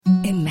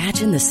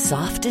Imagine the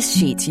softest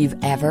sheets you've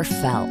ever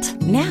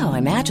felt. Now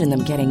imagine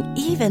them getting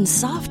even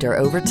softer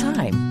over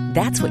time.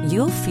 That's what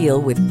you'll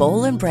feel with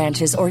Boll &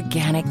 Branch's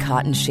organic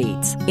cotton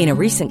sheets. In a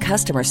recent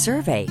customer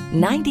survey,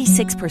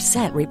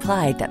 96%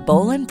 replied that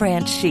Boll &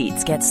 Branch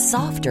sheets get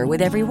softer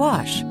with every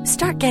wash.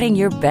 Start getting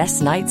your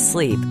best night's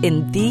sleep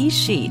in these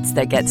sheets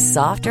that get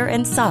softer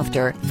and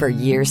softer for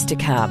years to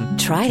come.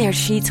 Try their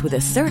sheets with a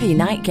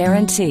 30-night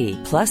guarantee.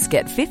 Plus,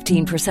 get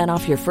 15%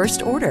 off your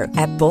first order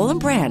at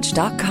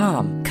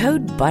bollandbranch.com.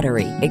 Code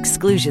BUTTERY.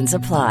 Exclusions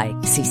apply.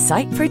 See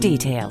site for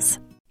details.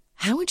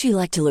 How would you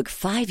like to look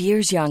 5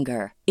 years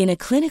younger? In a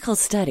clinical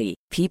study,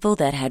 people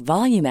that had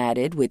volume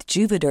added with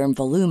Juvederm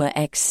Voluma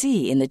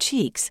XC in the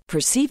cheeks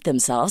perceived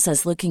themselves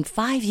as looking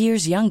 5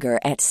 years younger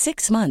at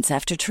 6 months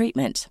after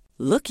treatment.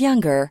 Look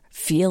younger,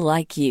 feel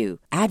like you.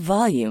 Add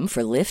volume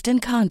for lift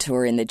and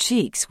contour in the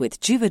cheeks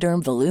with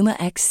Juvederm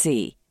Voluma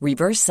XC.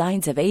 Reverse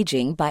signs of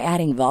aging by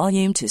adding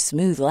volume to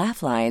smooth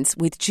laugh lines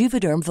with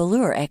Juvederm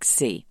Volure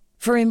XC.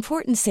 For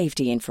important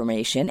safety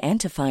information and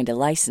to find a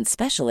licensed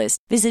specialist,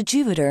 visit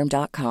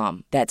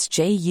Juvederm.com. That's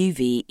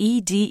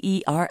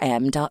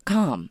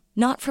JUVEDERM.com.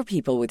 Not for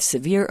people with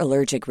severe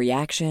allergic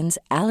reactions,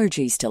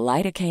 allergies to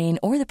lidocaine,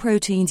 or the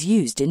proteins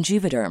used in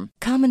Juvederm.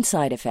 Common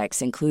side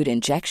effects include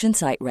injection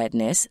site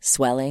redness,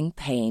 swelling,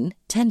 pain,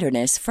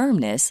 tenderness,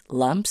 firmness,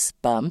 lumps,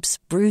 bumps,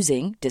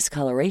 bruising,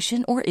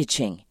 discoloration, or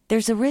itching.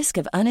 There's a risk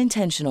of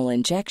unintentional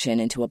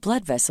injection into a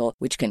blood vessel,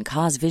 which can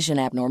cause vision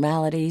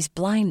abnormalities,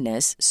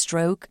 blindness,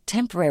 stroke,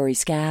 temporary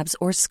scabs,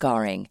 or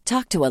scarring.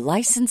 Talk to a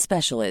licensed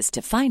specialist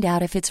to find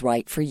out if it's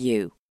right for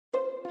you.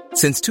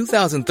 Since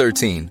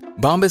 2013,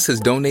 Bombas has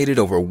donated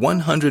over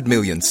 100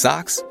 million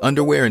socks,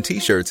 underwear, and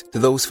T-shirts to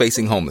those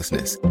facing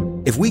homelessness.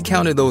 If we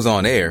counted those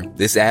on air,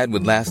 this ad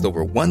would last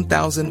over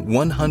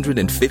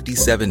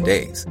 1,157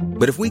 days.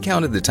 But if we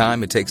counted the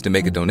time it takes to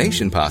make a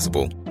donation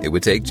possible, it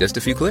would take just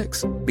a few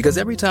clicks. Because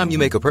every time you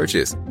make a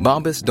purchase,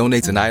 Bombas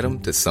donates an item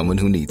to someone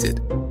who needs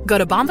it. Go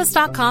to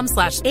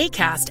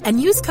bombas.com/ACAST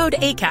and use code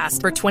ACAST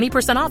for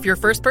 20% off your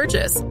first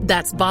purchase.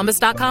 That's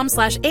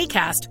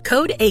bombas.com/ACAST,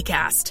 code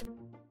ACAST.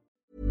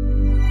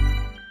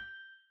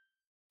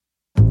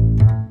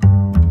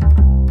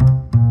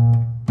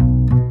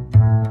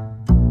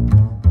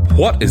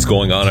 What is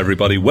going on,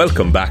 everybody?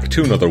 Welcome back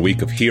to another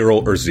week of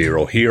Hero or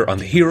Zero here on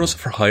the Heroes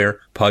for Hire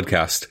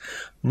podcast.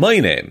 My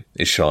name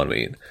is Sean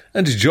Mean,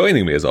 and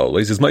joining me as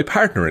always is my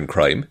partner in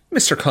crime,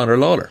 Mr. Conor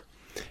Lawler.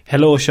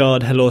 Hello, Sean.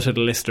 Hello to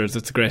the listeners.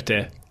 It's a great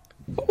day.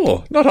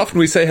 Oh, not often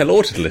we say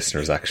hello to the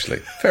listeners, actually.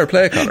 Fair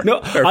play, Conor. No,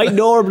 Fair play. I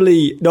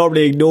normally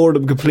ignore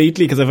them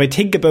completely, because if I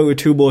think about it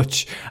too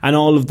much and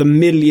all of the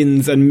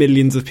millions and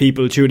millions of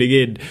people tuning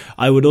in,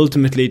 I would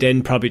ultimately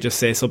then probably just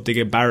say something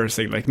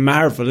embarrassing like,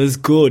 Marvel is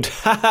good.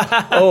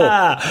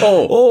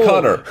 Oh,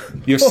 Conor,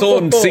 you've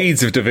sown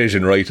seeds of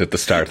division right at the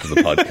start of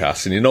the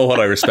podcast, and you know what,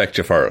 I respect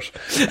you for it.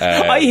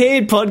 I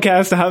hate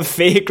podcasts that have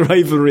fake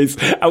rivalries,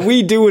 and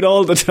we do it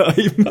all the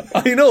time.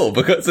 I know,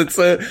 because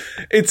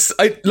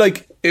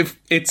if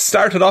it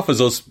started off as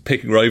us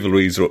picking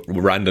rivalries with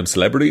random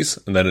celebrities,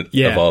 and then it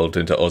evolved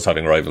into us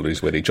having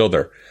rivalries with each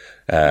other.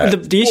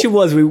 The issue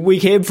was we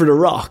came for The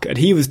Rock, and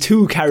he was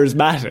too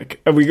charismatic,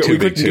 and we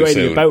couldn't do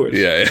anything about it.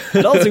 Yeah.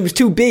 And also he was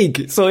too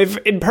big, so if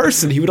in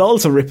person he would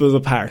also rip us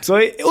apart.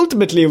 So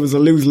ultimately it was a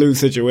lose-lose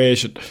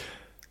situation.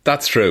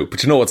 That's true.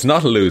 But you know what's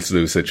not a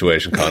lose-lose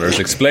situation, Conor, is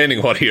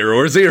explaining what Hero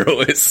or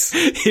Zero is.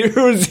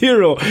 Hero or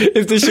Zero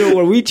is the show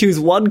where we choose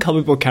one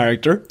comic book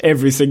character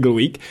every single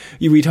week.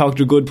 We talk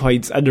their good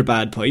points and their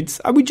bad points,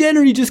 and we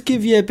generally just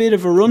give you a bit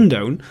of a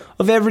rundown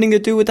of everything to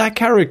do with that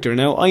character.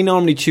 Now, I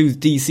normally choose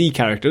DC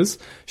characters.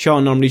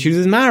 Sean normally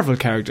chooses Marvel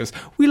characters.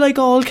 We like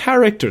all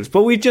characters,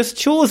 but we've just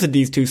chosen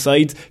these two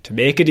sides to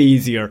make it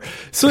easier.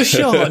 So,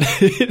 Sean,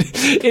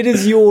 it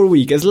is your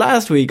week. As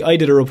last week, I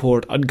did a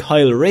report on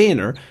Kyle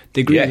Rayner,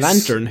 the Green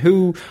Lantern,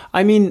 who,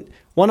 I mean,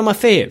 one of my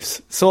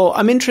faves. So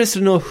I'm interested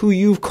to know who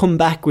you've come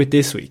back with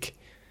this week.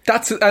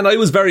 And I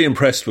was very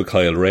impressed with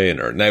Kyle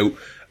Rayner. Now,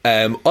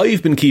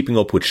 I've been keeping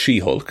up with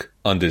She-Hulk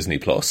on Disney+.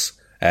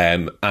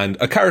 And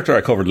a character I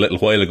covered a little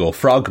while ago,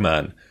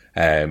 Frogman,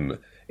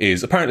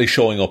 is apparently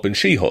showing up in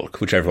She-Hulk,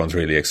 which everyone's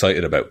really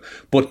excited about.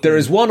 But there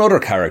is one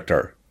other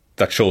character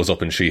that shows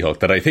up in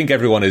She-Hulk that I think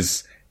everyone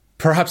is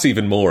perhaps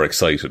even more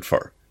excited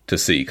to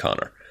see,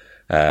 Conor.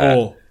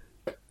 Now,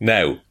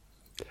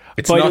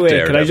 it's by not the way,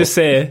 Daredevil. can I just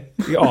say,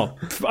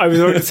 I was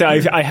going to say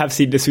I have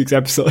seen this week's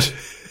episode.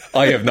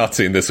 I have not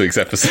seen this week's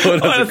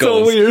episode. That's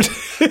so weird.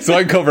 So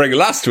I'm covering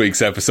last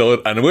week's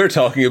episode, and we're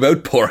talking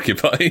about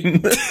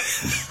Porcupine.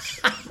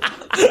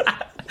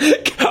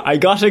 I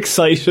got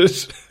excited.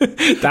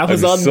 That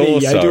was on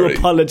me. Sorry. I do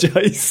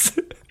apologise.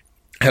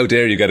 How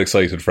dare you get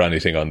excited for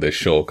anything on this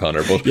show,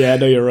 Conor? But yeah,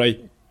 no, you're right.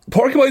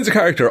 Porcupine's a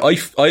character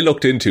I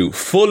looked into,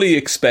 fully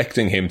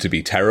expecting him to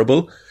be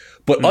terrible,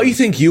 but I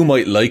think you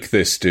might like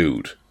this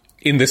dude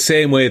in the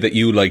same way that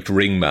you liked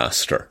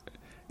Ringmaster.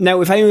 Now,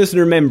 if anyone doesn't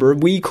remember,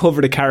 we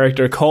covered a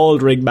character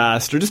called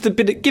Ringmaster. Just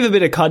give a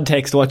bit of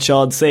context to what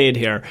Sean's saying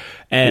here.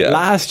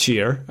 Last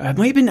year, it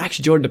might have been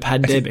actually during the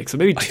pandemic, so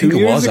maybe 2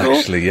 years ago.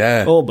 Actually,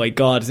 yeah. Oh my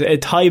God,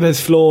 time has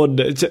flown.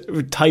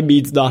 Time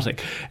means nothing.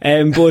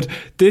 But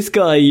this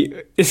guy,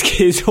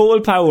 his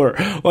whole power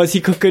was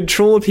he could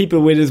control people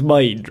with his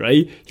mind.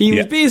 Right? He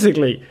was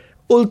basically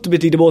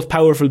ultimately the most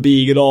powerful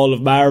being in all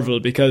of Marvel,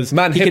 because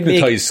man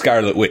hypnotized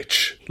Scarlet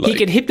Witch. He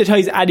can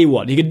hypnotize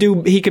anyone.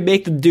 He can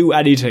make them do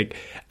anything.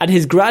 And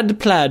his grand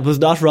plan was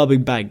not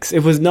robbing banks.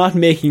 It was not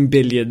making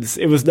billions.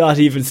 It was not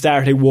even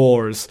starting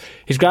wars.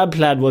 His grand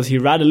plan was he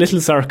ran a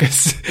little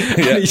circus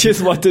and he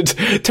just wanted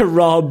to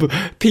rob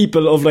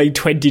people of like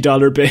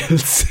 $20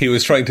 bills. He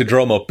was trying to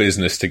drum up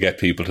business to get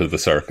people to the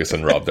circus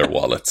and rob their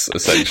wallets,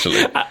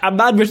 essentially. A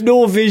man with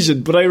no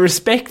vision, but I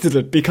respected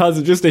it because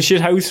of just a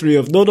shithousery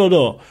of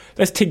no.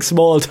 Let's think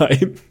small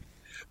time.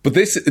 But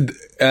this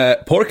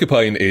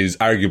Porcupine is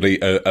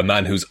arguably a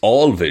man who's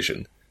all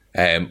vision.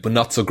 But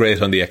not so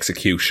great on the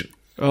execution.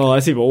 Oh,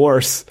 that's even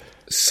worse.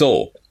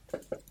 So,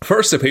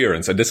 first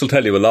appearance, and this will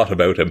tell you a lot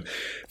about him.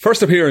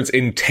 First appearance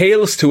in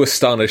Tales to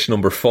Astonish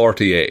number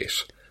 48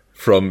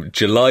 from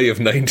July of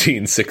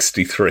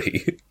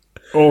 1963.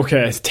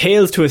 Okay,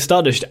 Tales to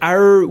Astonished.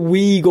 Are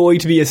we going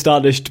to be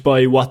astonished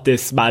by what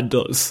this man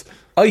does?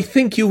 I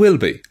think you will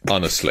be,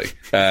 honestly.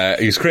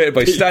 He's created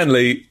by Stan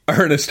Lee,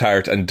 Ernest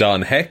Hart and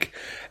Don Heck.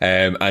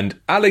 And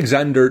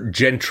Alexander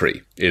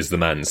Gentry is the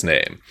man's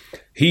name.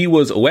 He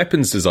was a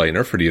weapons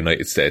designer for the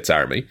United States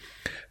Army,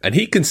 and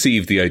he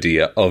conceived the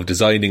idea of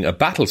designing a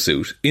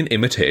battlesuit in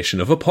imitation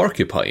of a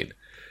porcupine.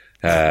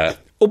 But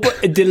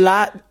the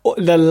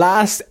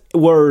last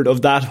word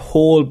of that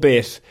whole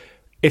bit,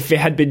 if it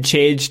had been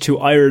changed to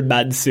Iron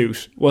Man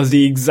suit, was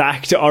the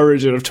exact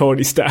origin of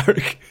Tony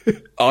Stark.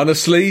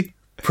 Honestly,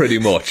 pretty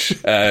much.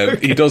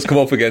 He does come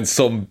up against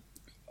some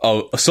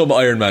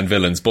Iron Man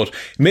villains, but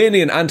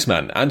mainly in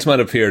Ant-Man. Ant-Man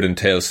appeared in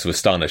Tales to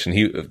Astonish,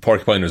 and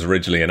Porcupine was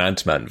originally an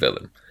Ant-Man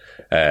villain.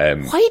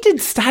 Why did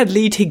Stan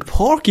Lee take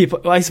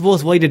Porcupine? I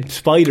suppose, why did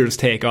spiders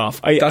take off?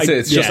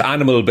 It's just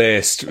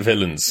animal-based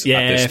villains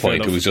at this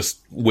point. It was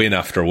just win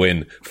after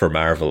win for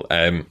Marvel.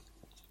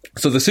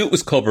 So the suit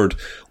was covered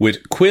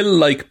with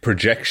quill-like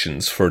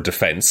projections for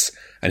defence,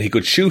 and he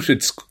could shoot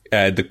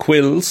the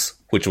quills,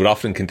 which would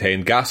often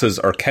contain gases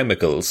or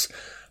chemicals,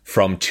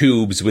 from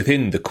tubes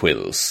within the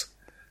quills.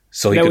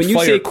 So now, when you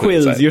say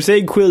quills, you're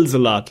saying quills a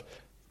lot.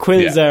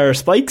 Quills are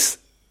spikes?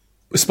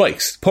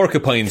 Spikes.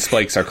 Porcupine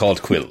spikes are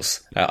called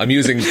quills. I'm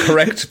using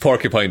correct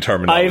porcupine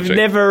terminology. I've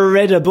never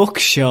read a book,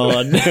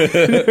 Sean.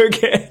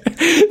 Okay.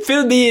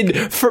 Fill me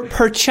in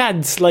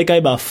perchance like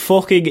I'm a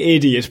fucking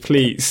idiot,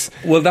 please.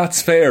 Well,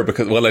 that's fair,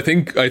 because, I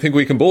think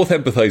we can both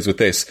empathise with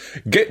this.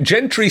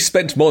 Gentry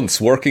spent months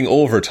working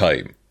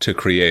overtime to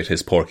create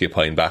his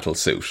porcupine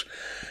battlesuit.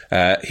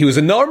 He was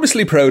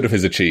enormously proud of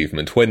his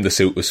achievement when the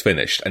suit was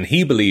finished, and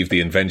he believed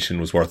the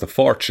invention was worth a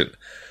fortune.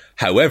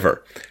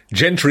 However,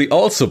 Gentry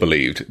also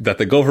believed that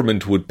the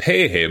government would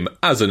pay him,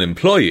 as an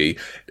employee,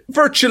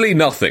 virtually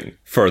nothing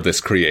for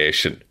this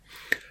creation.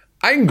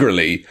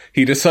 Angrily,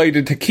 he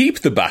decided to keep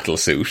the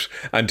battlesuit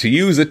and to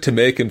use it to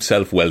make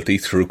himself wealthy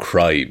through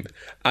crime.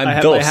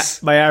 And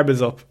thus... My arm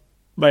is up.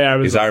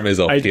 His arm is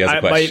up. He has a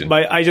question.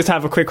 I just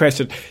have a quick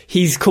question.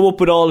 He's come up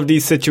with all of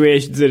these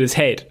situations in his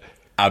head.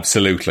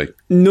 Absolutely.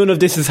 None of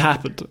this has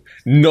happened.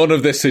 None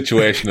of this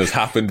situation has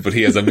happened, but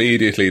he has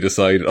immediately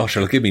decided,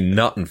 sure, give me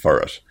nothing for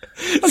it.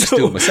 I'll just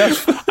do it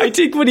myself. I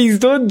think what he's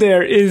done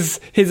there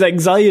is his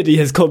anxiety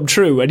has come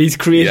true, and he's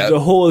created a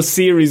whole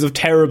series of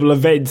terrible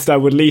events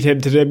that would lead him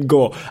to them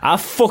go,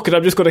 fuck it,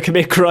 I'm just going to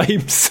commit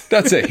crimes.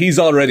 That's it. He's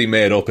already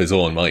made up his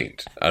own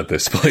mind at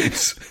this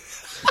point.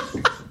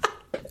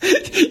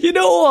 You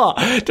know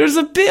what? There's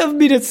a bit of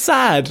me that's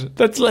sad.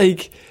 That's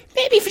like...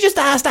 Maybe if you just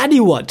asked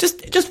anyone,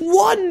 just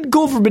one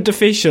government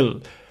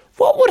official,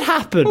 what would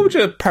happen? What would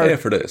you pay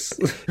for this?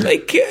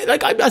 like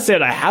I'm not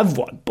saying I have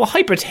one, but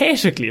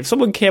hypothetically, if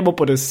someone came up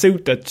with a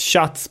suit that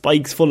shot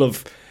spikes full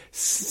of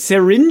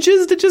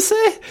syringes, did you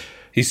say?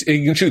 He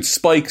can shoot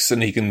spikes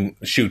and he can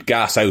shoot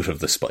gas out of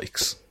the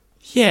spikes.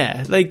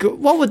 Yeah,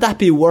 what would that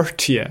be worth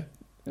to you?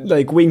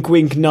 Wink,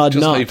 wink, nod,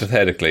 just nod. Just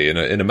hypothetically,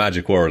 in a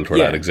magic world where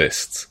that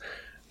exists.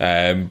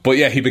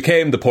 But he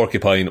became the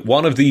Porcupine,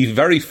 one of the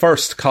very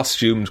first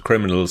costumed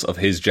criminals of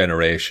his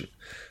generation.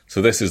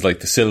 So this is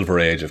like the silver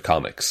age of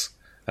comics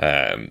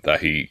that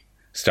he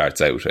starts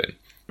out in.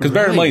 Because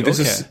bear in mind, this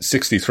is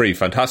 63.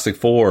 Fantastic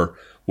Four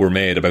were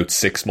made about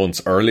 6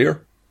 months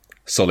earlier.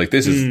 So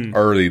this is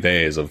early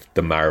days of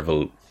the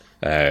Marvel,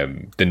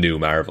 the new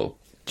Marvel.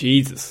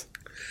 Jesus.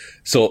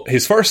 So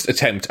his first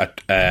attempt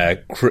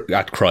at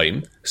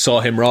crime saw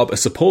him rob a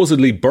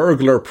supposedly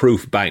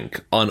burglar-proof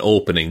bank on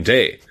opening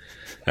day.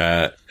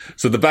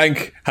 So the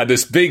bank had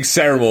this big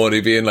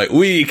ceremony being like,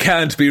 we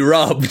can't be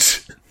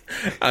robbed.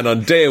 And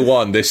on day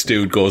one, this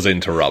dude goes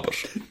in to rob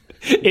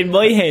it. In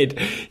my head,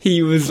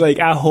 he was at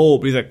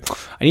home. He's like,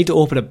 I need to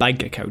open a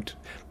bank account.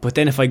 But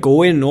then if I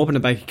go in and open a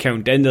bank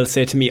account, then they'll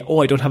say to me,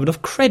 oh, I don't have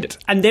enough credit.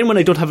 And then when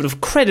I don't have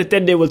enough credit,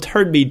 then they will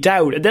turn me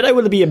down. And then I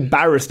will be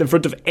embarrassed in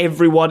front of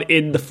everyone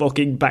in the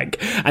fucking bank.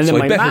 And then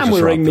my mum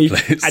will ring me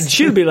and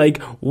she'll be like,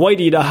 why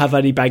do you not have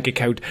any bank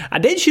account?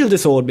 And then she'll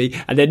disown me.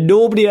 And then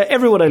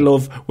everyone I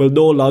love will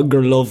no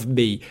longer love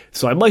me.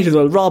 So I might as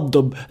well rob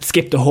them,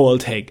 skip the whole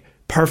thing.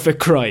 Perfect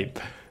crime.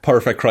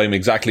 Perfect crime,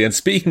 exactly. And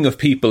speaking of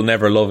people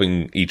never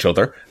loving each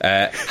other,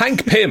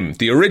 Hank Pym,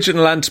 the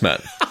original Ant-Man.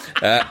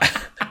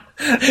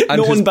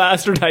 Known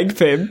bastard Hank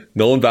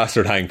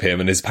Pym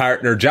and his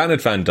partner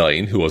Janet Van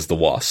Dyne, who was the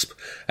Wasp,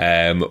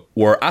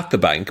 were at the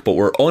bank but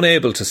were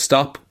unable to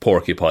stop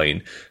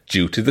Porcupine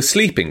due to the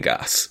sleeping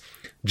gas.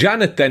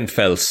 Janet then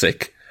fell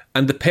sick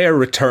and the pair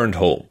returned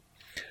home.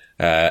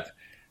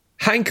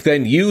 Hank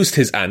then used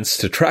his ants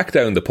to track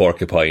down the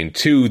Porcupine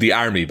to the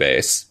army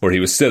base where he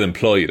was still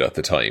employed at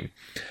the time,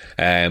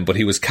 but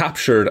he was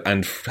captured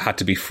and had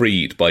to be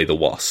freed by the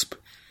Wasp.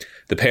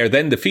 The pair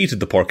then defeated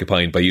the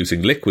Porcupine by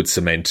using liquid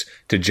cement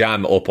to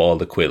jam up all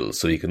the quills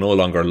so he could no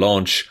longer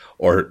launch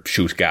or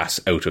shoot gas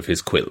out of his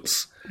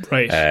quills.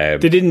 Right.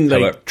 They didn't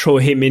throw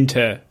him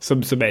into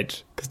some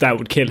cement because that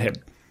would kill him.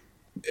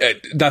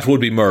 That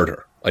would be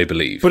murder, I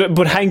believe.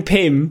 But Hank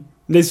Pym,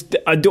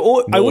 I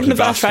wouldn't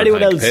have asked for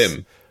anyone else.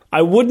 Pym.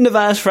 I wouldn't have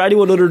asked for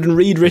anyone other than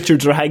Reed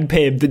Richards or Hank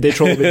Pym. Did they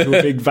throw him into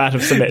a big vat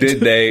of cement?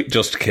 Did they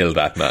just kill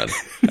that man?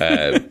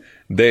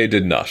 They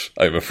did not,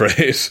 I'm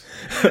afraid.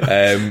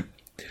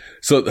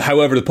 So,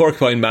 however, the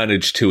Porcupine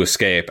managed to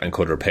escape and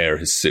could repair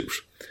his suit.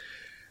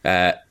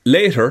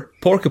 Later,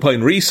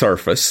 Porcupine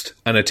resurfaced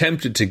and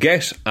attempted to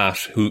get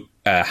at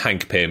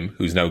Hank Pym,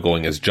 who's now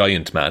going as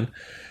Giant Man.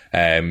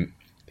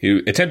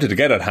 He attempted to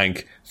get at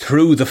Hank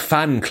through the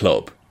fan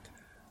club.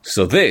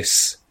 So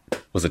this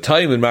was a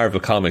time in Marvel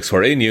Comics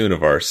where in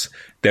universe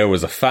there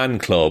was a fan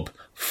club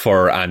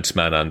for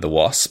Ant-Man and the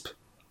Wasp.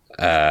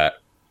 And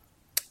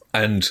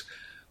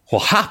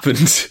what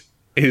happened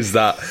is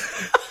that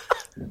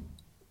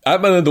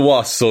Ant-Man and the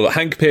Wasp, so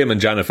Hank Pym and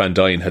Janet Van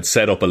Dyne had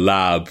set up a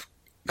lab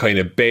kind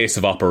of base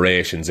of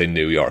operations in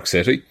New York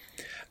City,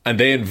 and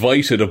they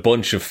invited a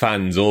bunch of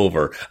fans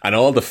over, and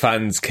all the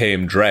fans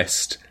came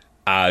dressed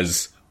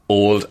as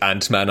old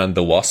Ant-Man and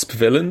the Wasp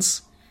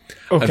villains.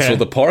 Okay. And so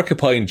the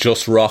Porcupine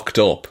just rocked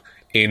up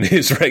in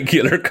his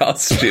regular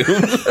costume.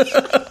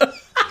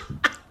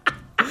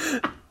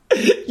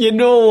 You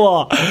know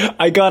what?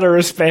 I gotta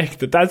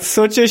respect it. That's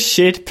such a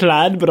shit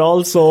plan, but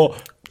also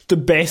the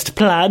best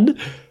plan.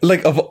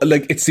 Like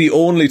it's the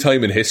only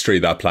time in history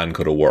that plan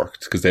could have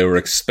worked because they were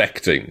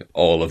expecting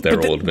all of their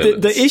old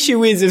villains. The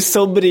issue is if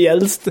somebody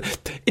else...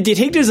 Do you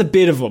think there's a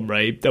bit of him,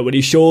 right, that when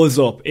he shows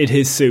up in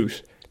his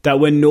suit, that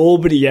when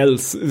nobody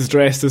else is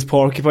dressed as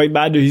Porcupine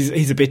Man,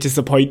 he's a bit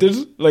disappointed?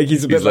 Like,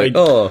 he's a bit like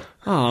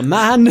oh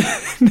man.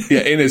 Yeah,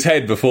 in his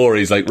head before,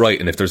 he's like, right,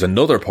 and if there's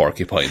another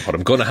Porcupine, what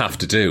I'm going to have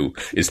to do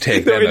is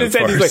take them out first.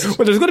 He's like,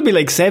 well, there's going to be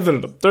like 7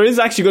 of them. There is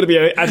actually going to be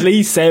at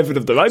least 7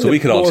 of them. So we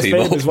could all team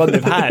up. Is one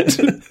they've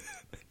had.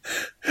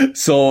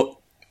 So,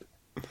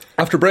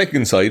 after breaking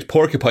inside,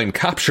 Porcupine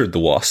captured the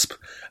Wasp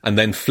and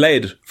then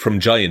fled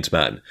from Giant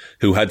Man,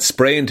 who had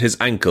sprained his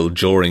ankle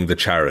during the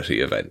charity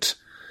event.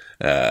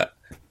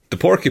 The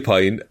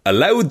Porcupine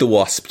allowed the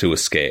Wasp to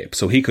escape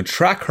so he could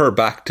track her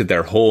back to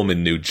their home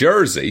in New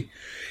Jersey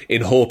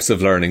in hopes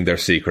of learning their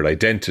secret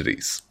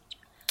identities.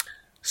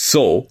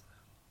 So,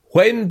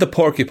 when the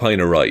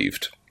Porcupine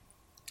arrived,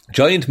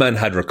 Giant Man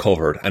had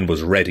recovered and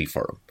was ready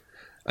for him,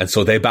 and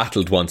so they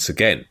battled once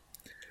again.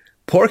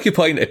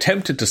 Porcupine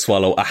attempted to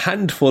swallow a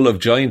handful of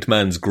Giant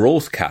Man's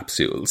growth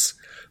capsules,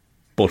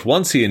 but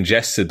once he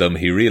ingested them,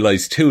 he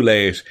realised too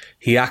late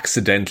he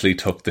accidentally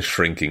took the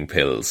shrinking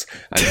pills,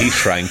 and he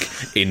shrank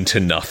into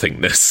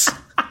nothingness.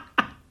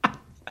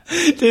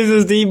 This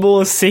is the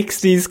most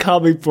 60s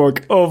comic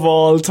book of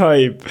all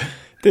time.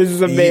 This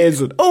is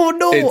amazing. Oh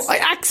no, I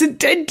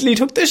accidentally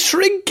took the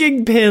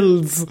shrinking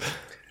pills.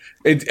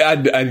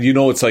 And you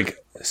know, it's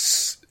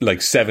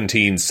like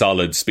 17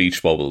 solid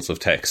speech bubbles of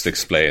text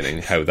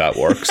explaining how that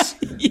works.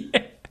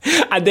 Yeah.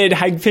 And then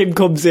Hank Pym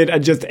comes in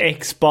and just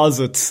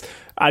exposits,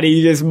 and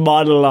he just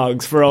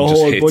monologues for a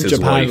whole bunch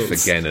of panels.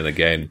 Wife again and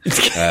again.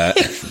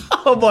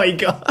 Oh my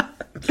god.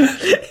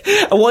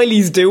 And while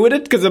he's doing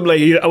it, because I'm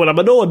like, well, I'm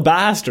an old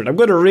bastard, I'm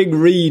going to ring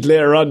Reed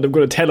later on, I'm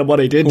going to tell him what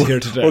I did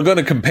here today. We're going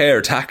to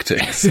compare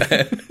tactics.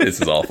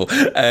 This is awful.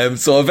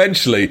 So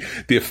eventually,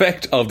 the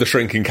effect of the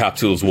shrinking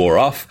capsules wore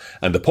off,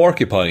 and the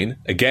Porcupine,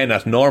 again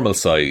at normal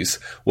size,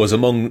 was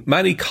among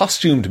many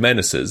costumed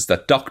menaces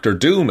that Doctor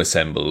Doom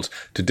assembled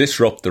to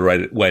disrupt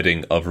the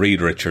wedding of Reed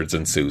Richards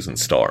and Susan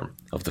Storm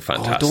of the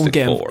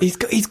Fantastic Four.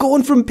 He's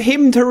going from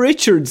Pym to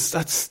Richards.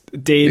 That's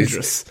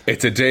dangerous.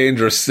 It's a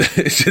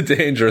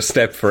dangerous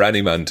step for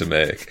any man to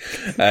make.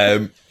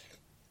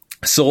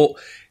 So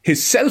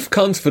his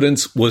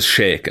self-confidence was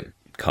shaken,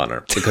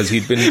 Connor, because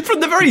he'd been... From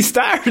the very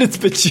start, it's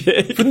been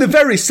shaken. From the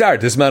very start,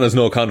 this man has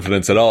no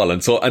confidence at all.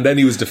 And then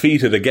he was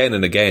defeated again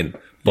and again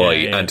by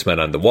Ant-Man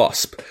and the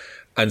Wasp.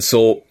 And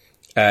so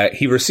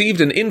he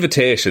received an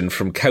invitation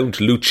from Count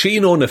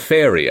Lucino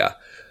Nefaria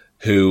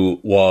who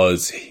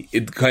was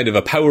kind of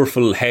a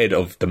powerful head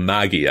of the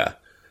Magia,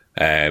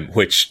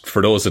 which,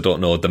 for those that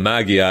don't know, the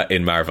Magia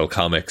in Marvel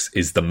Comics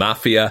is the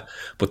Mafia,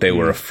 but they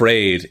were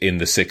afraid in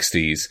the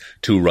 60s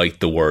to write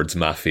the words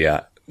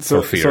Mafia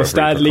for fear of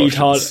Stan Lee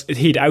repercussions. thought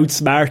he'd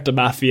outsmart the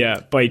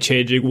Mafia by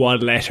changing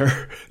one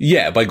letter.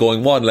 Yeah, by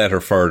going one letter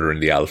further in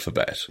the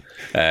alphabet.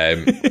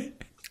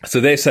 So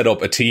they set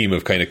up a team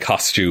of kind of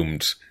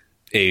costumed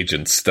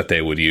agents that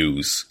they would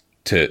use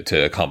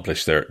to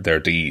accomplish their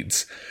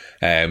deeds.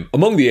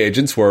 Among the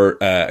agents were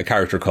a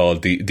character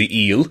called the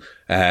Eel,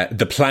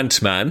 the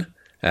Plant Man,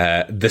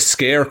 the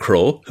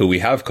Scarecrow, who we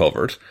have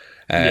covered.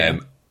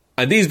 And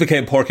these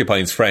became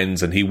Porcupine's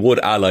friends, and he would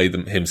ally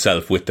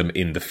himself with them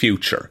in the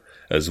future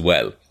as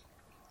well.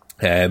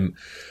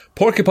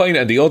 Porcupine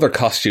and the other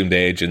costumed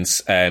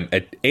agents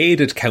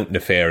aided Count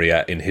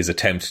Nefaria in his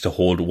attempt to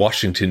hold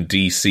Washington,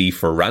 D.C.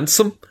 for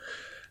ransom.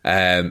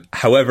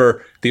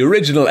 However, the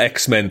original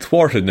X-Men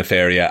thwarted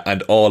Nefaria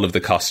and all of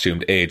the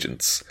costumed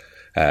agents.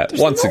 There's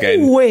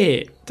no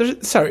way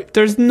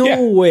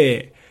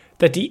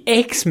that the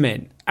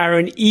X-Men are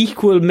an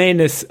equal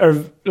menace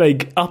or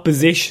like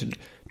opposition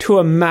to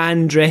a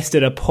man dressed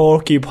in a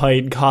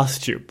porcupine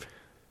costume.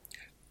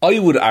 I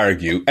would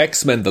argue,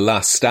 X-Men The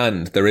Last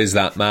Stand, there is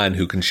that man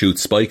who can shoot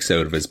spikes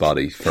out of his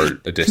body for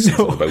a distance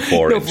of about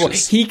 4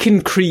 inches. He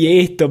can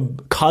create them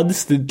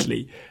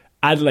constantly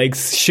and like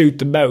shoot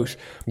them out.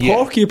 Yeah.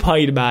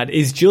 Porcupine Man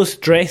is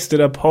just dressed in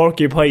a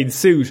porcupine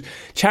suit.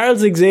 Charles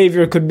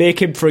Xavier could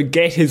make him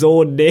forget his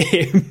own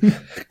name.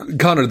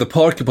 Connor, the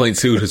porcupine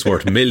suit is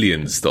worth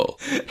millions, though.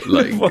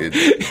 Like,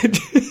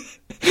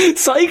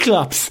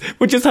 Cyclops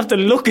would just have to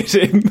look at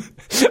him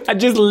and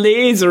just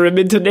laser him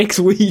into next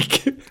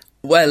week.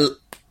 Well,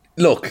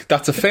 look,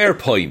 that's a fair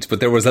point, but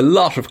there was a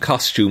lot of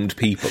costumed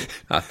people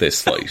at this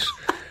fight.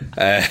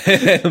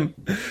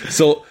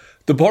 So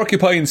the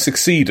porcupine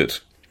succeeded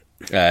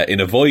in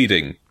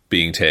avoiding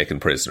being taken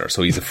prisoner.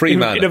 So he's a free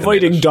man. In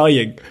avoiding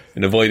dying.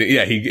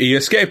 He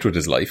escaped with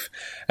his life.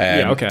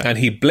 And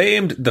he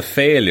blamed the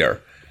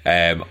failure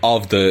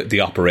of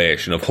the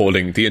operation of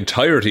holding the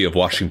entirety of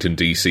Washington,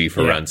 D.C.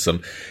 for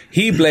ransom.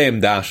 He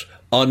blamed that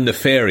on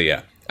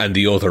Nefaria and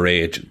the other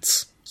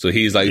agents. So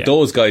he's like,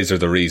 those guys are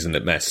the reason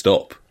it messed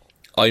up.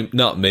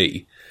 Not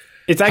me.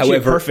 It's actually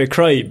a perfect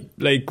crime.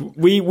 Like,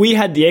 we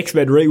had the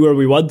X-Men right where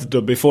we wanted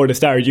them before they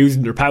started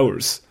using their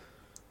powers.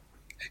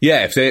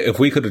 Yeah, if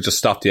we could have just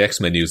stopped the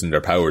X-Men using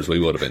their powers, we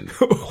would have been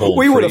home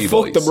we would have free,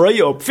 fucked them right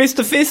up. Fist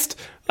to fist,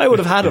 I would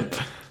have had them.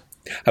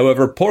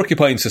 However,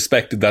 Porcupine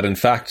suspected that, in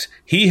fact,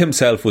 he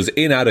himself was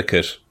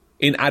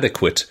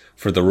inadequate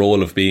for the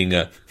role of being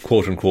a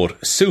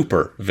quote-unquote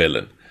super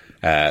villain,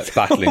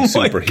 battling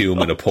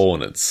superhuman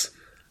opponents.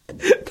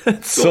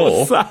 That's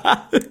so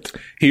sad.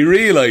 He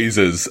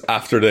realises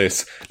after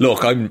this,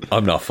 look,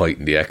 I'm not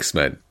fighting the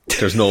X-Men.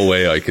 There's no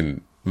way I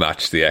can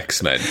match the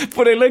X-Men.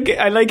 But I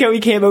like how he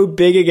came out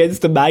big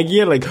against the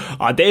Magia, like,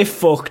 they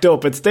fucked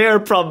up, it's their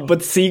problem,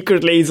 but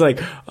secretly he's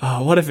like,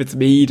 what if it's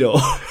me though?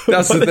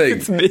 That's the thing.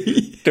 It's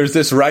me? There's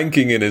this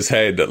ranking in his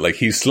head that like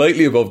he's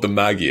slightly above the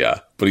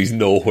Magia, but he's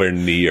nowhere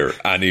near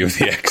any of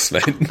the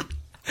X-Men.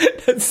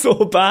 That's so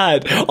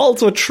bad.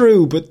 Also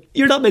true, but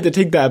you're not meant to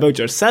think that about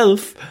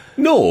yourself.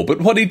 No, but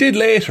what he did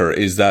later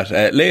is that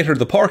later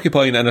the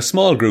Porcupine and a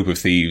small group of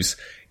thieves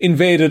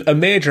invaded a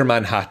major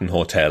Manhattan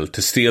hotel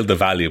to steal the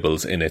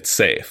valuables in its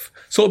safe.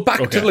 So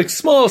back to like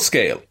small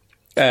scale.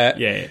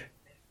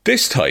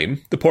 This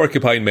time, the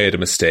Porcupine made a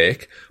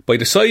mistake by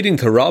deciding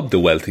to rob the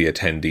wealthy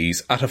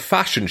attendees at a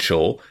fashion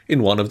show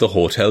in one of the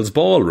hotel's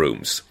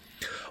ballrooms.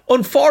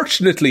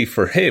 Unfortunately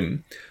for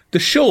him, the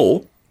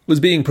show was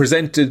being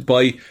presented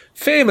by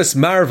famous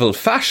Marvel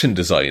fashion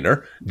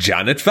designer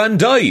Janet Van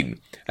Dyne.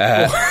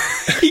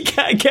 He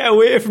can't get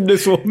away from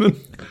this woman.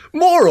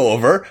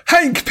 Moreover,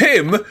 Hank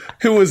Pym,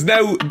 who was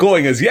now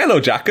going as Yellow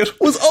Jacket,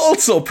 was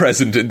also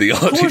present in the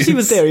audience. Of course he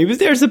was there. He was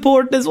there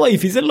supporting his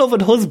wife. He's a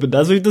loving husband,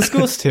 as we've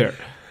discussed here.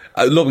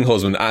 A loving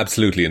husband,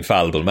 absolutely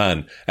infallible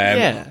man.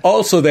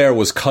 Also there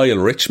was Kyle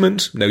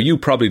Richmond. Now, you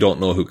probably don't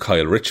know who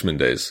Kyle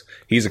Richmond is.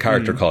 He's a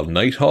character called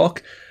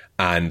Nighthawk.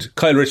 And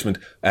Kyle Richmond,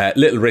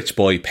 little rich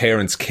boy,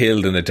 parents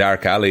killed in a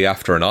dark alley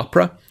after an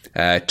opera,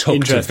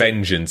 took to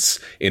vengeance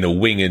in a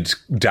winged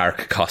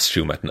dark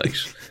costume at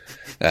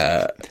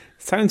night.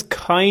 Sounds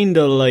kind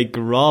of like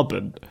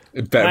Robin.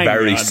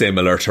 Very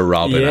similar to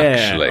Robin,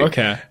 actually.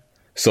 Okay.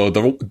 So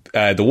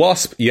the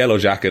Wasp, Yellow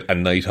Jacket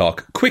and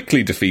Nighthawk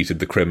quickly defeated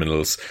the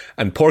criminals,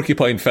 and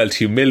Porcupine felt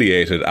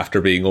humiliated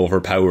after being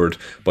overpowered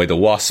by the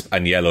Wasp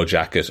and Yellow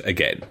Jacket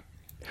again.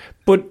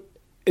 But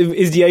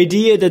is the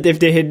idea that if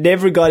they had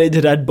never got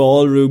into that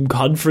ballroom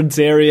conference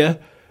area,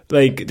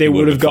 like they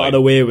would have gotten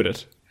away with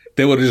it?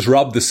 They would have just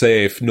robbed the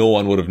safe, no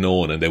one would have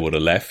known, and they would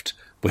have left.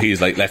 But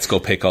he's like, let's go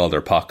pick all their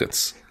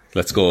pockets.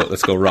 Let's go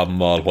rob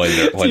them all while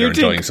they're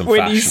enjoying some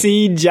fashion. When he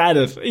seen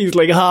Janet, he's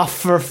like,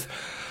 for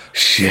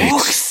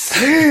fuck's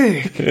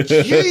sake,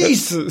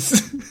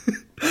 Jesus.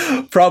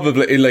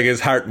 Probably, like, his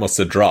heart must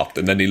have dropped,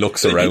 and then he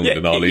looks around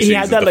and all he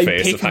sees is the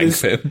face of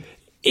Hank Pym.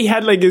 he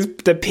had like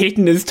the pit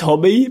in his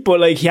tummy, but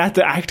like he had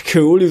to act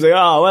cool. He was like,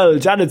 oh well,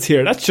 Janet's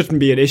here, that shouldn't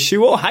be an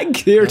issue. Oh,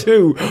 Hank's here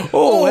too.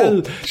 Oh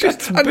well,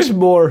 that's a bit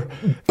more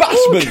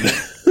Batman.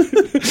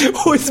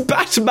 Oh, it's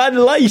Batman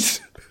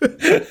Light.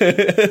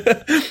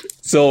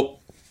 So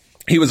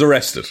he was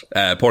arrested.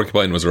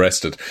 Porcupine was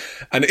arrested,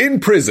 and in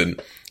prison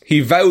he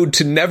vowed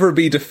to never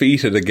be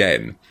defeated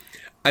again.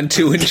 And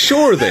to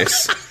ensure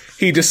this,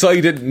 he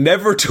decided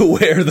never to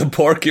wear the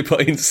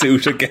porcupine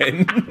suit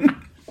again.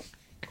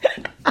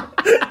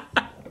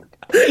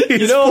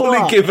 He's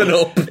fully given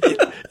up.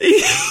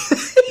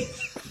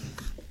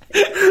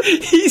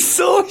 He's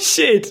so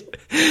shit.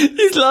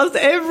 He's lost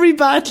every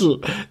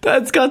battle.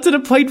 That's got to the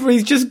point where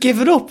he's just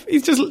given up.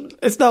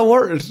 It's not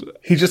worth it.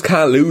 He just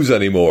can't lose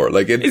anymore.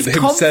 Like His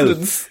himself,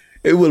 confidence.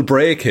 it will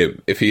break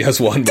him if he has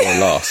one more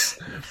loss.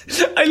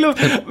 I love,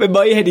 in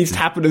my head he's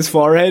tapping his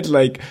forehead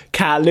like,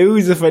 can't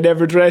lose if I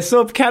never dress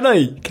up, can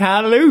I?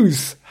 Can't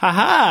lose.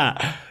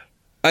 Ha.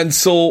 And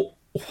so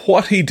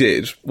what he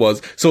did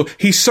was, so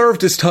he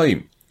served his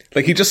time.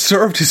 Like, he just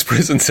served his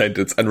prison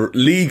sentence and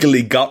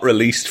legally got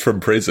released from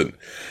prison.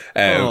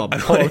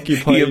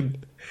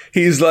 Porcupine.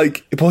 He's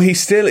like, but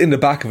he's still in the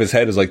back of his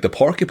head is like, the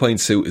porcupine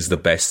suit is the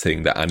best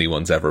thing that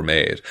anyone's ever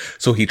made.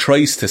 So he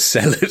tries to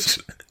sell it.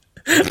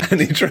 And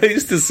he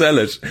tries to sell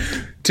it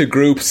to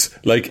groups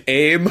like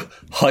AIM,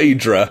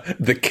 Hydra,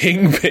 the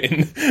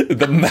Kingpin,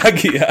 the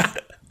Magia,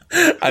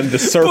 and the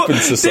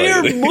Serpent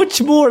Society. They're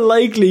much more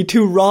likely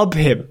to rob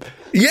him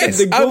Yes,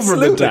 than the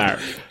government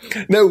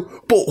absolutely. are. Now,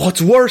 but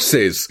what's worse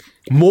is,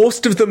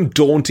 most of them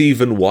don't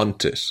even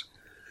want it.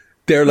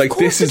 They're like,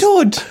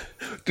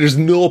 there's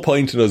no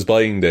point in us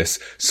buying this.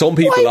 Some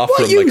people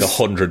offer him like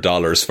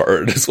 $100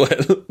 for it as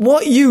well.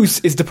 What use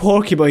is the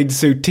porcupine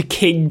suit to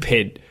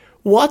Kingpin?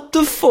 What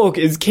the fuck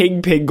is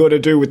Kingpin going to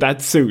do with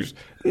that suit?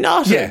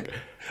 Nothing. Yeah.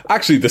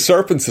 Actually, the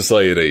Serpent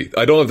Society,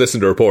 I don't have this in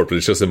the report, but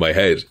it's just in my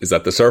head, is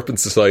that the Serpent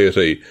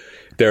Society,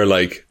 they're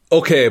like,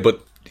 okay,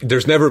 but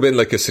there's never been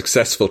like a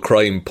successful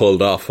crime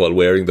pulled off while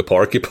wearing the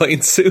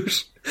porcupine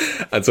suit.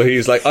 And so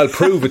he's like, I'll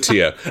prove it to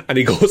you. And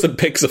he goes and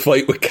picks a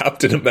fight with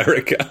Captain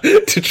America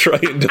to try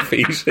and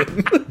defeat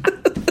him.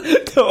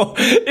 No,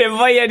 in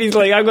my head he's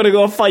like, I'm going to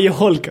go fight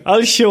Hulk.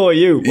 I'll show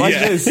you. Watch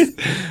this.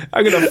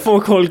 I'm going to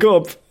fuck Hulk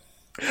up.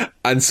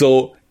 And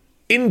so,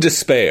 in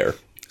despair,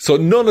 so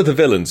none of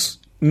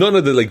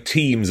the like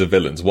teams of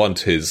villains want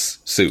his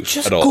suit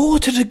Just at all. go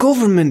to the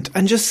government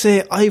and just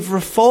say, I've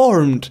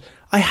reformed.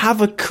 I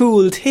have a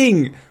cool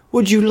thing.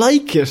 Would you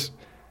like it?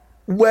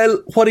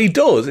 Well, what he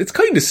does, it's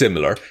kind of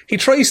similar. He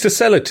tries to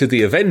sell it to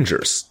the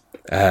Avengers.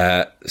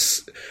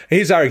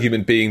 His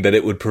argument being that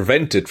it would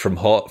prevent it from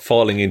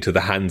falling into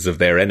the hands of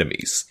their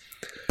enemies.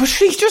 But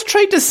he's just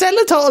tried to sell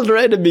it to all their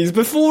enemies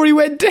before he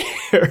went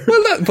there.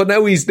 Well, but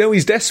now he's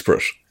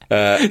desperate.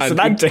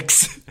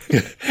 Semantics.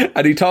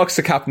 And he talks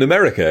to Captain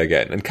America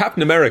again. And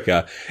Captain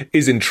America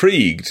is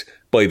intrigued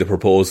by the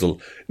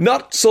proposal,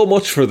 not so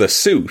much for the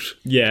suit,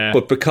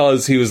 but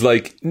because he was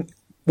like,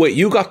 wait,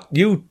 you got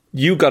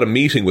a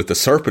meeting with the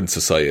Serpent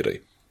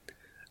Society.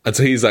 And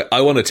so he's like, I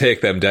want to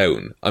take them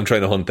down. I'm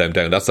trying to hunt them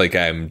down. That's like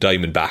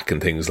Diamondback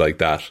and things like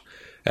that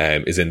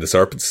is in the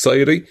Serpent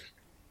Society.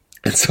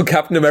 And so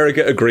Captain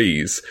America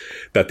agrees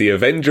that the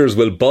Avengers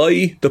will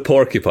buy the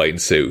porcupine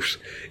suit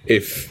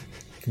if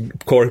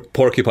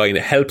Porcupine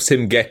helps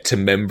him get to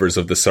members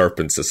of the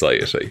Serpent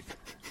Society.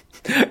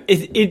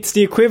 It's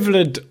the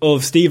equivalent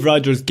of Steve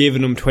Rogers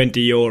giving him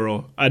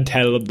 €20 and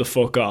telling him to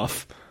fuck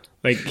off.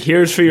 Like,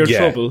 here's for your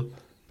trouble.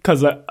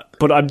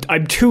 But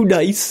I'm too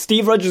nice.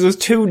 Steve Rogers is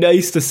too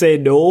nice to say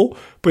no,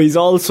 but he's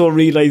also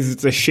realised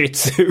it's a shit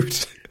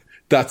suit.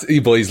 But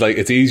he's like,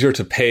 it's easier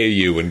to pay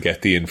you and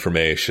get the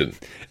information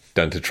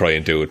than to try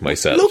and do it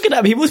myself. Look at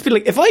him. He must be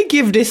like, if I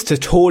give this to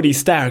Tony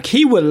Stark,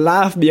 he will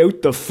laugh me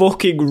out the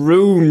fucking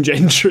room,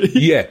 Gentry.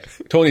 Yeah,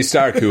 Tony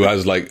Stark, who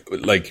has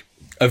like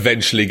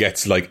eventually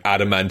gets like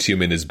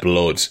adamantium in his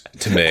blood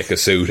to make a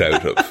suit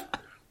out of.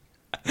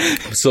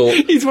 So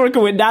he's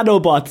working with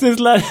nanobots. This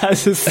lad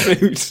has a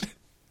suit.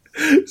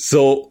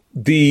 So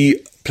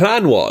the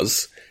plan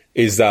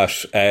is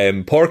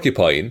that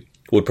Porcupine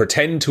would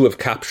pretend to have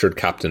captured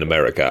Captain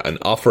America and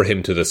offer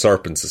him to the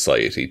Serpent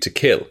Society to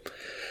kill.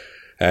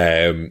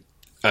 And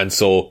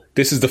so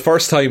this is the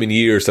first time in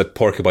years that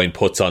Porcupine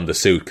puts on the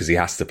suit because he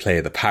has to play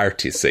the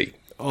part, you see.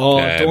 Oh,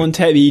 don't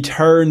tell me he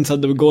turns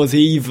on them and goes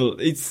evil.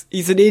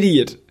 He's an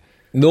idiot.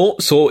 No,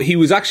 so he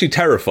was actually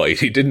terrified.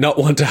 He did not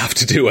want to have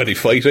to do any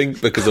fighting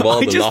because of all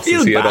the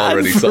losses he had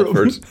already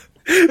suffered.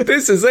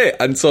 This is it.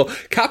 And so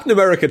Captain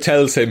America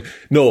tells him,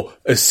 no,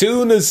 as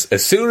soon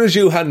as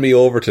you hand me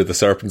over to the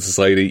Serpent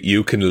Society,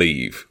 you can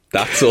leave.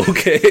 That's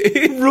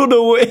okay. Run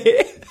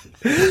away.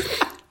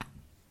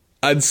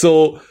 And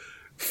so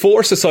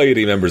 4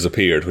 society members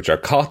appeared, which are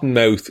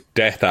Cottonmouth,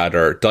 Death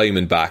Adder,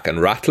 Diamondback,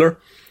 and Rattler.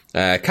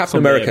 Captain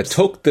America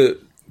took the...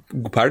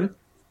 Pardon?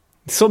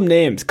 Some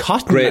names.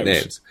 Cottonmouth. Great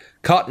names.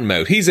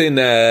 Cottonmouth. He's in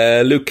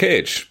Luke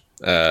Cage.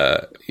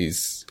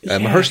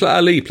 Mahershala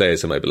Ali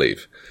plays him, I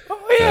believe.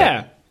 Oh,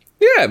 yeah.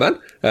 Yeah, man.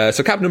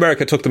 So Captain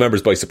America took the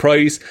members by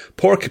surprise.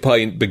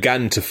 Porcupine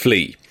began to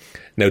flee.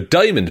 Now,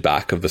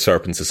 Diamondback of the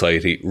Serpent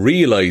Society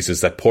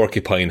realises that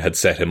Porcupine had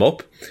set him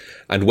up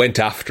and went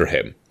after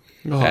him.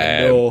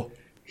 No.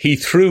 He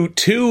threw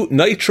 2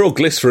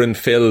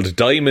 nitroglycerin-filled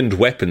diamond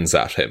weapons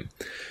at him,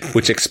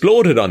 which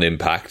exploded on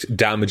impact,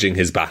 damaging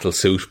his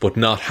battlesuit but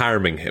not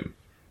harming him.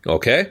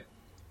 Okay?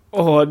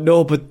 Oh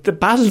no, but the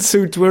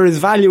battlesuit's where his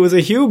value as a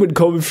human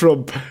comes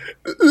from.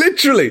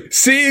 Literally,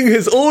 seeing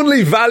his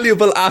only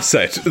valuable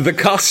asset, the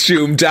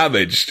costume,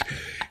 damaged,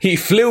 he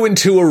flew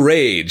into a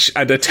rage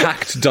and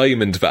attacked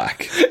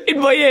Diamondback.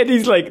 In my head,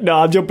 he's like,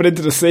 nah, I'm jumping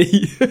into the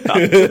sea.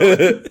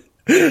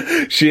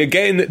 She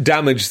again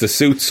damaged the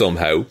suit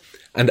somehow,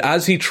 and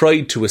as he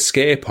tried to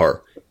escape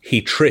her,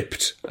 he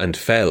tripped and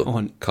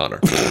fell, Connor.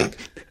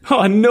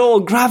 Oh no,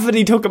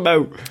 gravity took him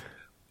out.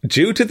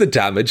 Due to the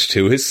damage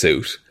to his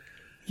suit,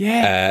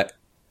 Yeah.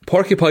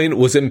 Porcupine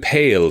was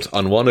impaled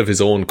on one of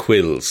his own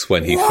quills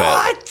when he fell.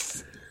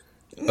 What?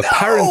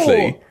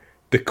 Apparently,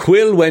 the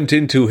quill went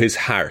into his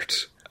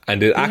heart,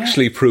 and it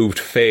actually proved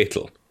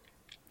fatal.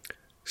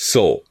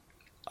 So,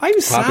 I'm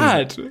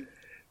sad.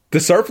 the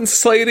Serpent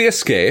Society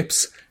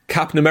escapes,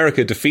 Captain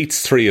America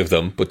defeats 3 of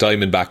them, but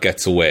Diamondback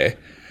gets away,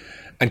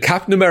 and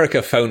Captain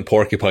America found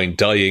Porcupine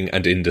dying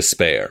and in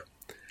despair.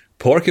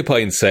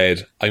 Porcupine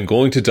said, "I'm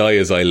going to die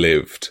as I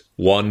lived.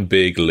 One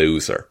big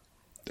loser."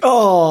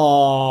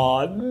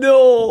 Oh,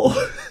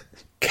 no.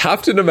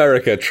 Captain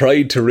America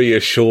tried to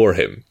reassure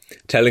him,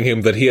 telling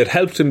him that he had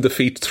helped him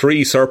defeat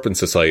 3 Serpent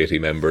Society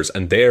members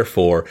and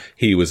therefore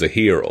he was a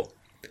hero.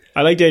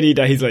 I like the idea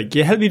that he's like,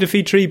 you helped me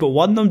defeat 3, but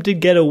one of them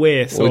did get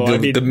away. So Well,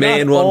 the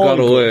main not one all got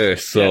good. away,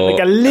 so... Yeah,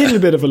 like a little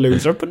bit of a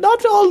loser, but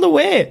not all the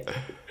way.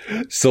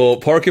 So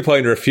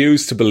Porcupine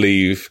refused to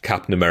believe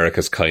Captain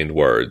America's kind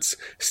words,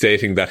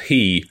 stating that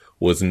he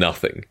was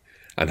nothing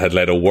and had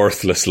led a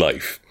worthless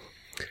life.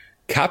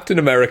 Captain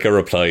America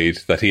replied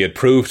that he had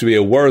proved to be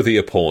a worthy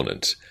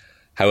opponent.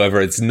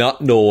 However, it's not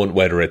known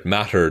whether it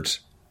mattered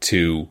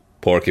to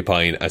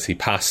Porcupine, as he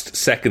passed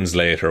seconds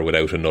later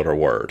without another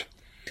word.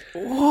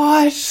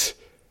 What?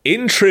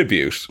 In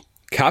tribute,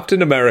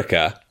 Captain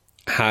America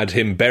had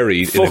him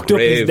buried Fucked in a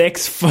up his grave.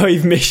 next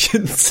 5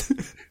 missions.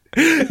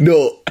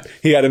 No,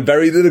 he had him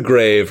buried in a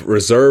grave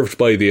reserved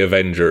by the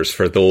Avengers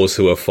for those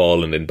who have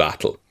fallen in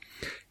battle.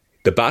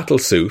 The battle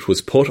suit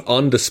was put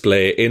on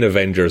display in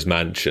Avengers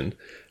Mansion,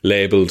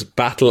 labelled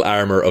Battle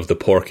Armour of the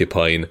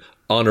Porcupine,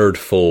 Honoured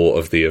Foe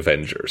of the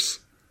Avengers.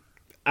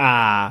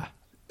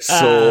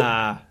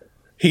 So,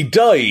 he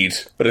died,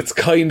 but it's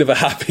kind of a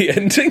happy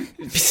ending.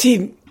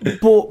 See,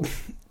 but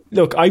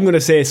look, I'm going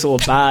to say so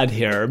bad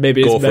here.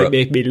 Maybe this might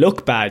make me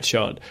look bad,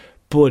 Sean.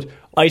 But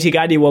I think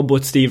anyone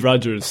but Steve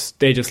Rogers,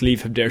 they just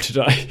leave him there to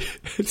die.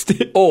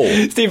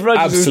 Steve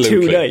Rogers is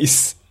too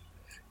nice.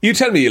 You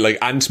tell me, like,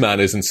 Ant-Man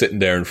isn't sitting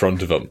there in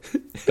front of him.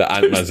 That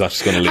Ant-Man's not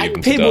just going to leave him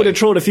to die. People would have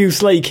thrown a few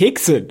sly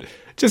kicks in,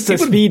 just to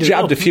speed it up.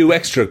 Jabbed a few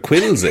extra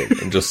quills in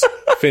and just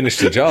finished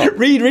the job.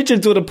 Reed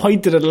Richards would have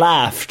pointed and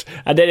laughed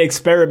and then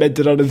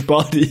experimented on his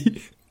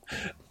body.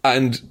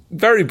 And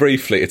very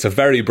briefly, it's a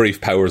very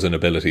brief powers and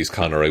abilities,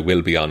 Connor, I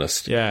will be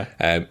honest. Yeah.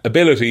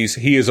 Abilities,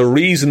 he is a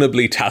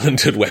reasonably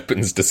talented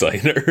weapons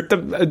designer.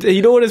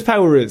 You know what his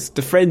power is?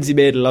 The friends he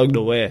made along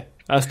the way.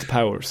 That's the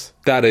powers.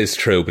 That is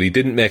true, but he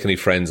didn't make any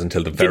friends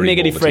until the very moment he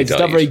died. Didn't make any friends. He's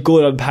not very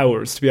good on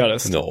powers, to be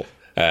honest. No.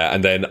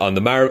 And then on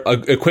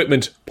the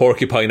equipment,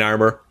 Porcupine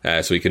armour,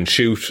 so he can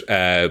shoot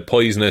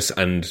poisonous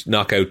and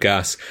knockout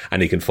gas,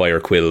 and he can fire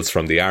quills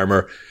from the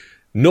armour.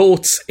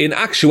 Notes, in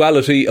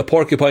actuality, a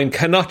porcupine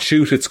cannot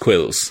shoot its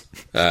quills.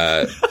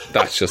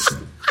 That's just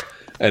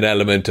an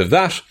element of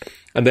that.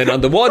 And then on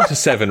the 1 to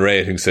 7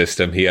 rating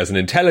system, he has an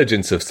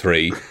intelligence of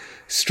 3,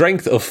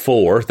 strength of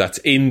 4, that's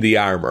in the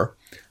armour,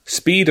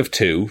 speed of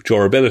 2,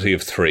 durability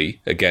of 3,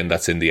 again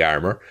that's in the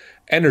armour,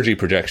 energy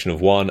projection of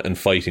 1, and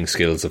fighting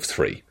skills of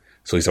 3.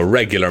 So he's a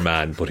regular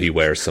man, but he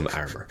wears some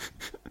armour.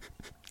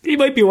 He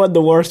might be one of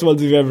the worst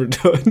ones we've ever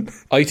done.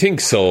 I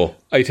think so.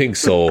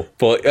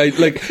 But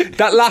like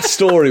that last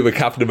story with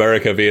Captain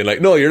America being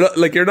like, no, you're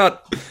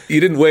not,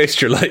 you didn't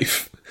waste your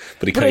life.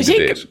 But he kind of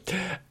did.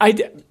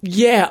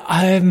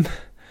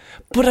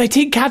 But I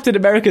think Captain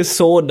America's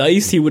so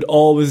nice, he would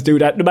always do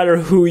that, no matter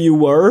who you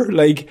were.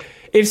 Like,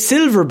 if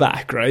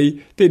Silverback, right,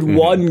 did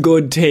one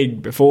good thing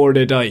before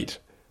they died,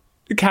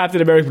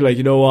 Captain America would be like,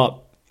 you know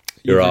what?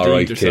 You're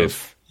alright, kid.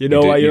 You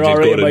know what? You're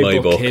alright in my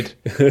book, kid.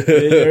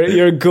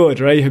 You're good,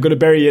 right? I'm going to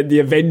bury you in the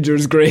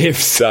Avengers'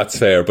 graves. That's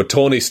fair. But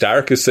Tony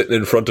Stark is sitting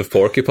in front of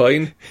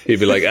Porcupine.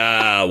 He'd be like,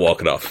 walk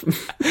it off.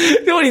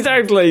 Tony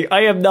Stark's like,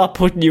 I am not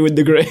putting you in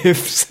the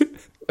graves.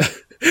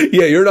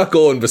 Yeah, you're not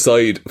going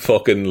beside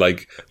fucking,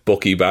 like,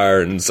 Bucky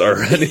Barnes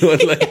or anyone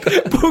like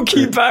that.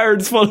 Bucky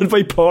Barnes followed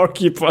by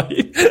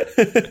Porcupine.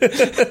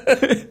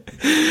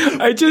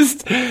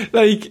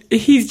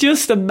 He's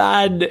just a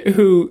man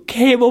who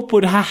came up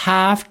with a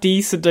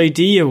half-decent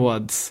idea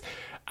once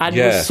and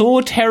was so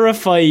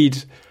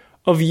terrified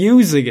of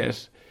using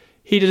it,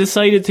 he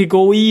decided to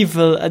go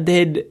evil, and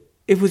then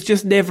it was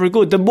just never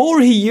good. The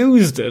more he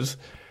used it,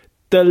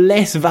 the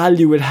less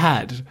value it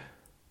had.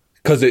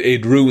 Because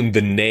it'd ruin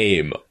the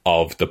name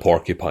of the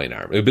porcupine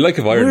arm. It would be like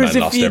if Iron Whereas Man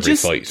if lost you every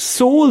just fight.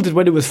 sold it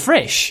when it was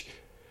fresh,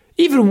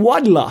 even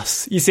one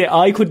loss, you say,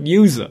 I couldn't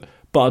use it,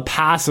 but I'll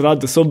pass it on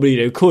to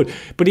somebody that could.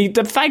 But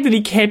the fact that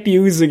he kept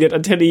using it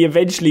until he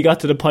eventually got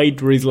to the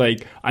point where he's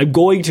like, I'm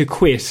going to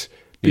quit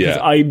because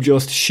I'm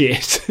just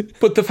shit.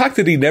 But the fact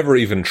that he never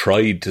even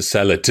tried to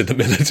sell it to the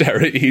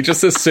military, he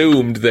just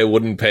assumed they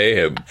wouldn't pay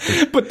him.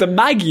 But the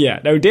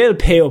Magia, now they'll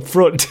pay up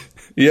front.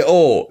 Yeah,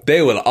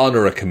 they will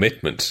honour a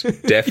commitment,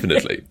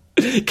 definitely.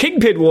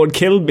 Kingpin won't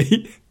kill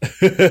me.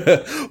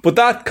 But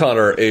that,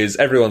 Connor, is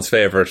everyone's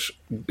favourite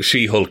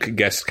She-Hulk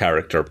guest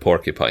character,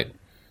 Porcupine.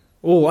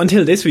 Oh,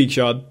 until this week,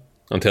 Sean.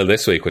 Until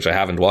this week, which I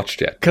haven't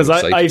watched yet. Because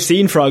I've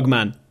seen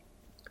Frogman.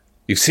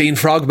 You've seen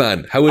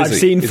Frogman? How is he?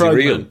 I've seen is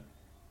Frogman.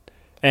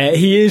 He real?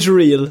 He is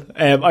real.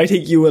 I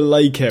think you will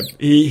like him.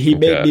 He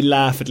made me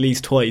laugh at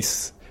least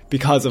twice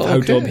because of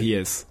how dumb he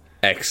is.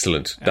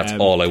 Excellent. That's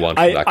all I want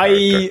from that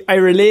character. I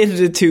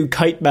related it to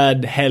Kite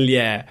Man, hell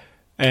yeah.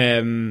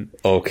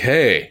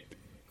 Okay.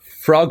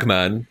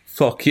 Frogman,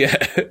 fuck yeah.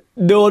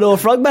 No,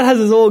 Frogman has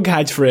his own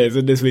catchphrase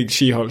in this week's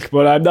She-Hulk,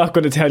 but I'm not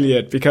going to tell you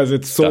it because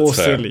it's so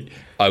silly.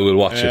 I will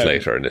watch it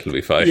later and it'll be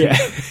fine. Yeah.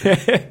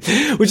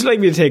 Would you like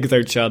me to take us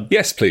out, Sean?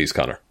 Yes, please,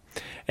 Connor.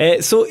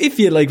 So if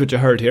you like what you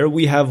heard here,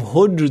 we have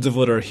hundreds of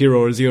other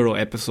Hero Zero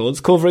episodes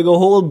covering a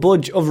whole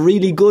bunch of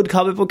really good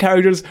comic book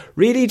characters,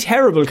 really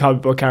terrible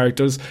comic book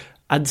characters,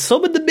 and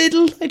some in the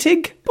middle, I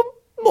think, but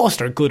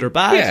most are good or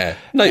bad. Yeah,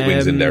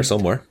 Nightwing's in there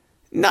somewhere.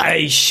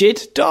 Nice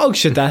shit, dog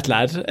shit that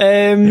lad.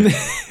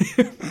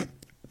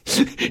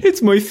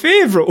 It's my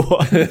favourite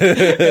one.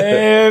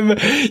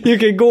 You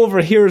can go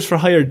over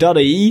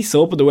heroesforhire.ie.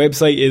 So up on the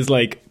website is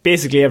like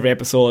basically every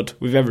episode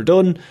we've ever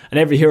done, and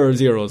every Hero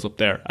Zero is up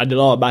there, and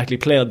they'll automatically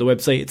play on the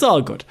website. It's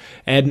all good.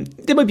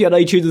 They might be on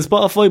iTunes and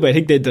Spotify, but I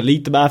think they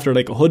delete them after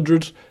like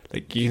 100.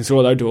 Like you can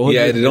scroll down to 100.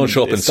 Yeah, they don't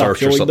show up in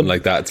search or something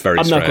like that. It's very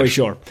strange. I'm not quite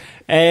sure.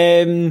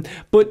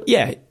 But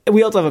yeah,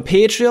 we also have a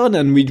Patreon,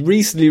 and we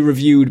recently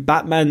reviewed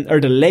Batman,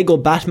 or the Lego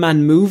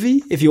Batman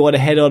movie. If you want to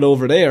head on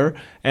over there,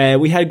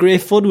 we had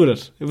great fun with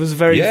it. It was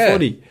very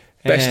funny.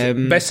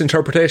 Best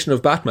interpretation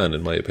of Batman,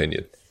 in my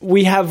opinion.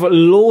 We have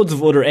loads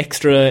of other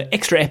extra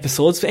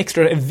episodes,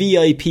 extra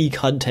VIP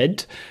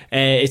content.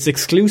 It's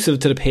exclusive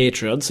to the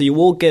Patreon, so you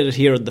won't get it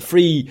here on the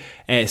free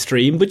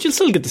stream, but you'll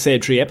still get the same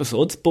 3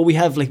 episodes. But we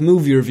have like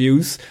movie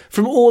reviews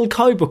from old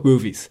comic book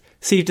movies.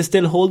 See if they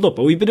still hold up.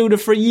 But we've been doing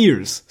it for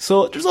years.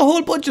 So there's a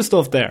whole bunch of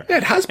stuff there. Yeah,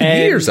 it has been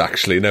years,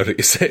 actually, now that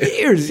you say it.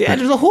 Years, yeah.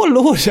 There's a whole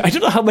load. I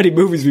don't know how many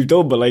movies we've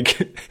done, but like,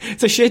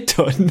 it's a shit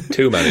ton.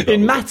 Too many.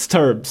 In Matt's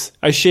terms,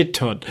 a shit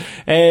ton.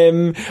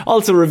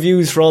 Also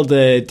reviews for all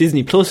the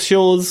Disney Plus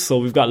shows. So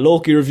we've got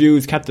Loki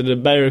reviews, Captain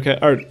America,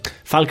 or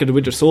Falcon and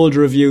Winter Soldier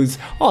reviews,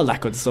 all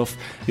that good stuff.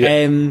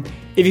 Yeah.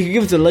 If you could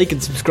give us a like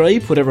and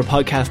subscribe, whatever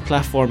podcast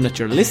platform that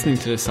you're listening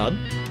to this on.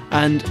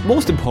 And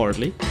most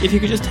importantly, if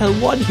you could just tell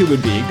one human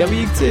being that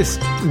we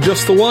exist.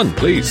 Just the one,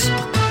 please.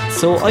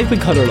 So I've been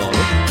Conor Lawler.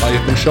 I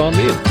have been Sean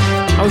Meehan.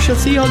 I shall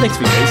see you all next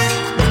week,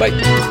 guys. Bye.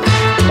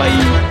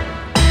 Bye.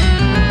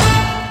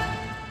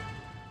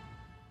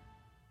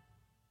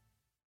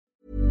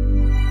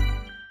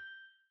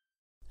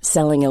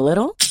 Selling a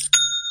little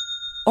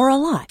or a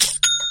lot?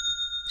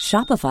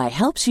 Shopify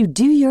helps you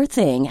do your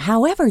thing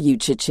however you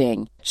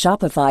cha-ching.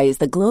 Shopify is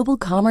the global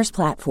commerce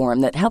platform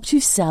that helps you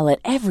sell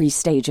at every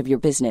stage of your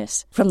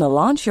business. From the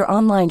launch your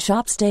online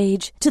shop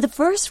stage to the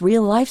first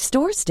real-life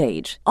store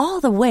stage,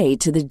 all the way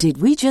to the did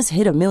we just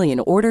hit a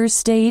million orders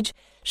stage.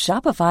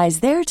 Shopify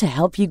is there to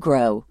help you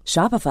grow.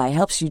 Shopify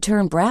helps you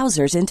turn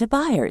browsers into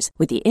buyers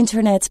with the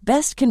internet's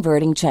best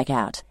converting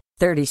checkout.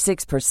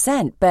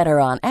 36%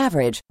 better on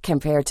average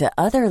compared to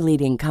other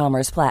leading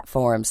commerce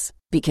platforms.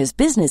 Because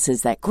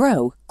businesses that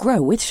grow,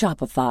 grow with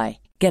Shopify.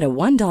 Get a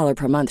 $1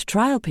 per month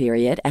trial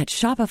period at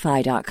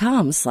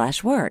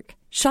shopify.com/work.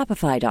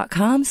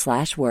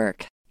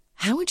 Shopify.com/work.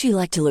 How would you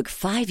like to look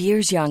 5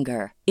 years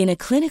younger? In a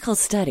clinical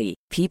study,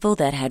 people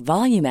that had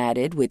volume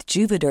added with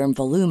Juvederm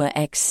Voluma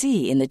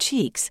XC in the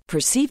cheeks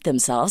perceived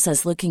themselves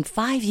as looking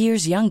 5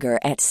 years younger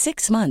at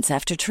 6 months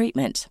after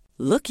treatment.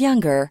 Look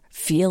younger,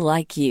 feel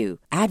like you.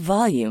 Add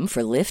volume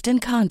for lift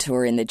and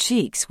contour in the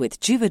cheeks with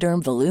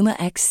Juvederm Voluma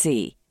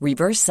XC.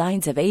 Reverse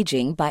signs of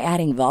aging by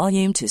adding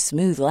volume to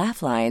smooth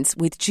laugh lines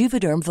with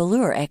Juvederm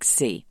Volure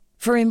XC.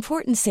 For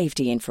important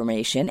safety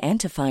information and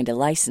to find a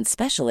licensed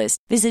specialist,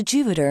 visit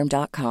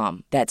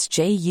Juvederm.com. That's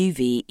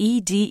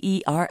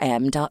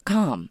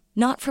JUVEDERM.com.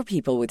 Not for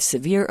people with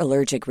severe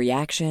allergic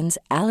reactions,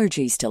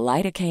 allergies to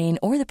lidocaine,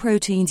 or the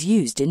proteins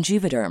used in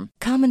Juvederm.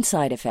 Common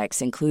side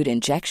effects include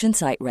injection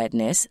site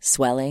redness,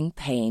 swelling,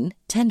 pain,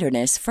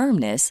 tenderness,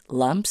 firmness,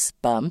 lumps,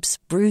 bumps,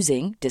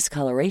 bruising,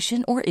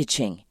 discoloration, or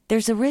itching.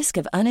 There's a risk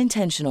of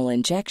unintentional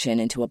injection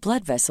into a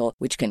blood vessel,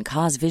 which can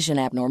cause vision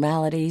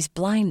abnormalities,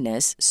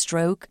 blindness,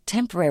 stroke,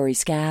 temporary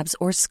scabs,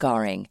 or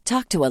scarring.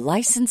 Talk to a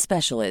licensed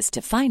specialist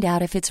to find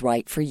out if it's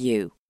right for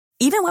you.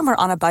 Even when we're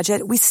on a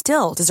budget, we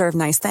still deserve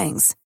nice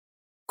things.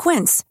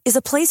 Quince is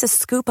a place to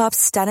scoop up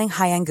stunning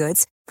high-end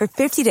goods for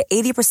 50 to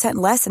 80%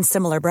 less than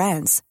similar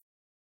brands.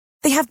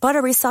 They have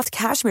buttery soft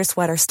cashmere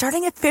sweaters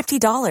starting at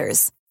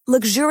 $50,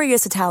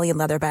 luxurious Italian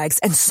leather bags,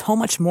 and so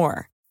much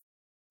more.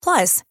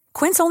 Plus,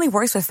 Quince only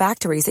works with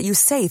factories that use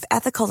safe,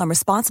 ethical, and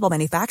responsible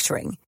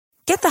manufacturing.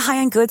 Get the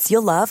high-end goods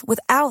you'll love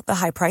without the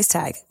high price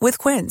tag with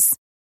Quince.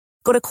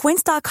 Go to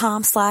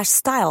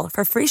quince.com/style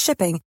for free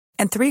shipping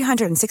and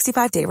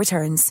 365-day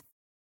returns.